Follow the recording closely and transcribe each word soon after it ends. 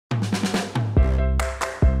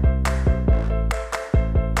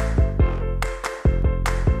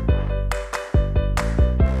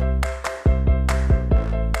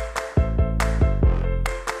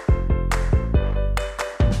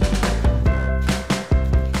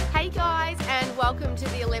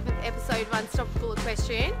episode of Unstoppable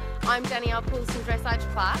Equestrian. I'm Danielle Pools from Dressage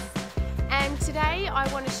Plus, and today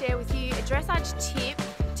I want to share with you a dressage tip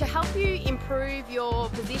to help you improve your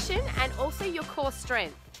position and also your core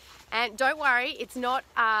strength. And don't worry, it's not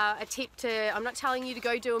a tip to, I'm not telling you to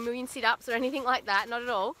go do a million sit-ups or anything like that, not at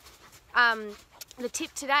all. The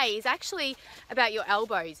tip today is actually about your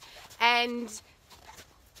elbows. And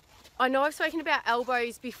I know I've spoken about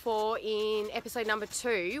elbows before in episode number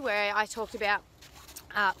 2, where I talked about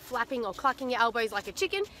flapping or clucking your elbows like a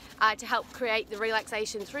chicken to help create the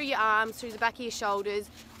relaxation through your arms, through the back of your shoulders,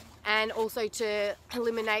 and also to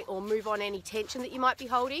eliminate or move on any tension that you might be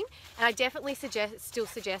holding. And I definitely still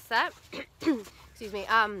suggest that. Excuse me.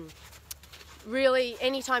 Really,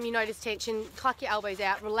 anytime you notice tension, cluck your elbows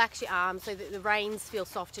out, relax your arms so that the reins feel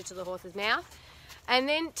softer to the horse's mouth. And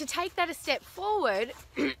then to take that a step forward,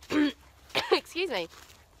 excuse me,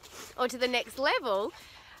 or to the next level,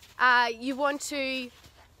 you want to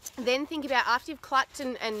then think about, after you've clucked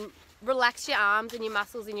and relaxed your arms and your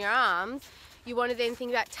muscles in your arms, you want to then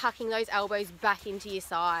think about tucking those elbows back into your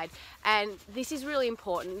side. And this is really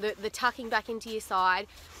important, the tucking back into your side,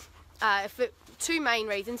 for two main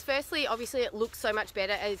reasons. Firstly, obviously it looks so much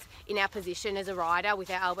better as in our position as a rider with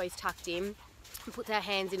our elbows tucked in. It puts our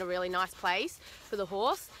hands in a really nice place for the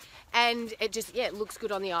horse, and it just, yeah, it looks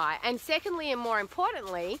good on the eye. And secondly, and more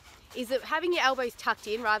importantly, is that having your elbows tucked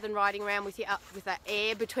in rather than riding around with that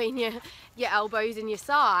air between your elbows and your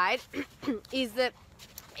side is that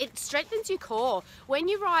it strengthens your core. When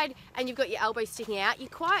you ride and you've got your elbows sticking out,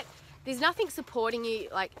 there's nothing supporting you,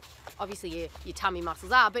 like obviously your tummy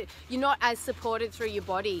muscles are, but you're not as supported through your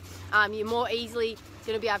body. You're more easily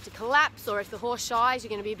going to be able to collapse, or if the horse shies, you're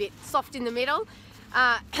going to be a bit soft in the middle.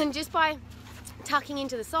 And just by tucking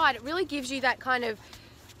into the side, it really gives you that kind of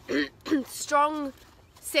strong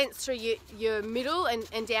sense through your middle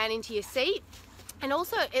and down into your seat. And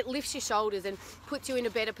also it lifts your shoulders and puts you in a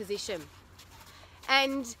better position.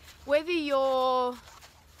 And whether you're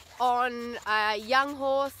on a young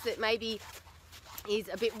horse that maybe is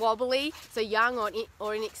a bit wobbly, so young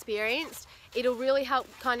or inexperienced, it'll really help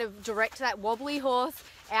kind of direct that wobbly horse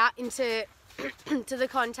out into to the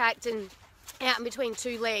contact and out in between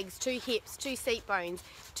two legs, two hips, two seat bones,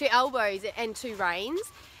 two elbows and two reins.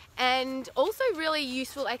 And also really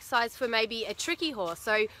useful exercise for maybe a tricky horse,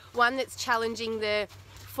 so one that's challenging the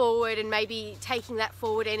forward and maybe taking that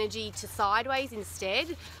forward energy to sideways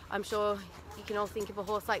instead. I'm sure you can all think of a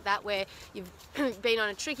horse like that where you've been on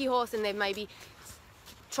a tricky horse and they're maybe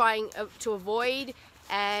trying to avoid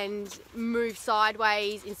and move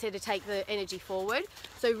sideways instead of take the energy forward.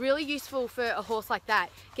 So really useful for a horse like that,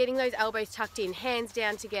 getting those elbows tucked in, hands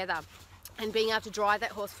down together, and being able to drive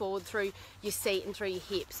that horse forward through your seat and through your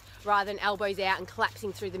hips, rather than elbows out and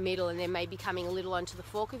collapsing through the middle and then maybe coming a little onto the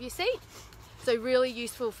fork of your seat. So really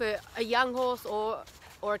useful for a young horse or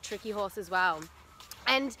a tricky horse as well.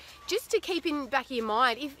 And just to keep in back of your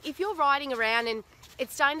mind, if you're riding around and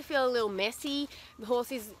it's starting to feel a little messy, the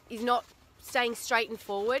horse is not staying straight and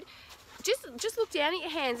forward, just look down at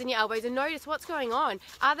your hands and your elbows and notice what's going on.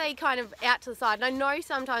 Are they kind of out to the side? And I know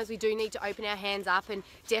sometimes we do need to open our hands up and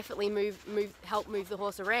definitely help move the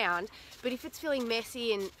horse around. But if it's feeling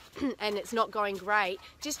messy and it's not going great,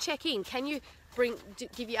 just check in. Can you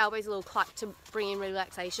give your elbows a little cluck to bring in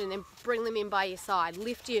relaxation, and bring them in by your side?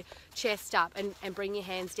 Lift your chest up and bring your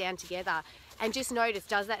hands down together. And just notice,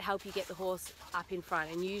 does that help you get the horse up in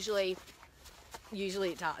front? And usually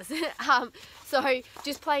it does. So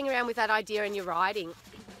just playing around with that idea in your riding.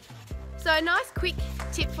 So a nice quick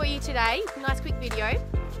tip for you today, nice quick video.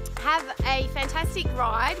 Have a fantastic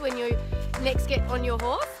ride when you next get on your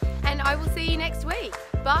horse, and I will see you next week.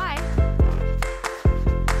 Bye.